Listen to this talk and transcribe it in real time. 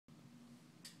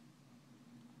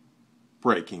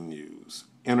Breaking news.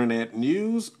 Internet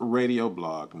news, radio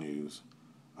blog news.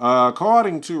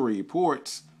 According to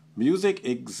reports, music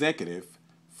executive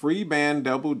Freeband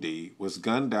Double D was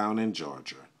gunned down in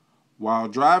Georgia while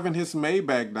driving his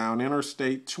Maybach down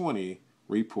Interstate 20,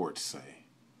 reports say.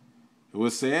 It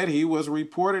was said he was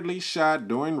reportedly shot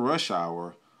during rush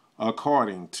hour,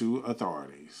 according to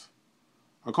authorities.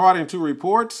 According to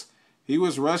reports, he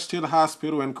was rushed to the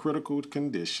hospital in critical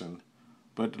condition,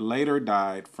 but later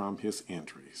died from his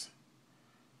injuries.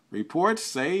 Reports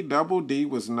say Double D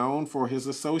was known for his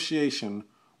association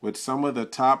with some of the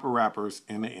top rappers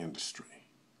in the industry.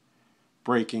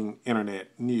 Breaking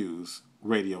internet news,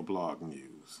 radio blog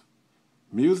news.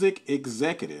 Music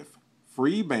executive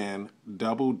Freeband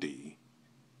Double D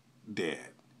dead.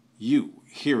 You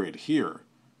hear it here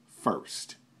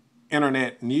first.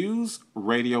 Internet news,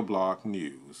 radio blog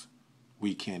news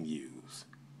we can use.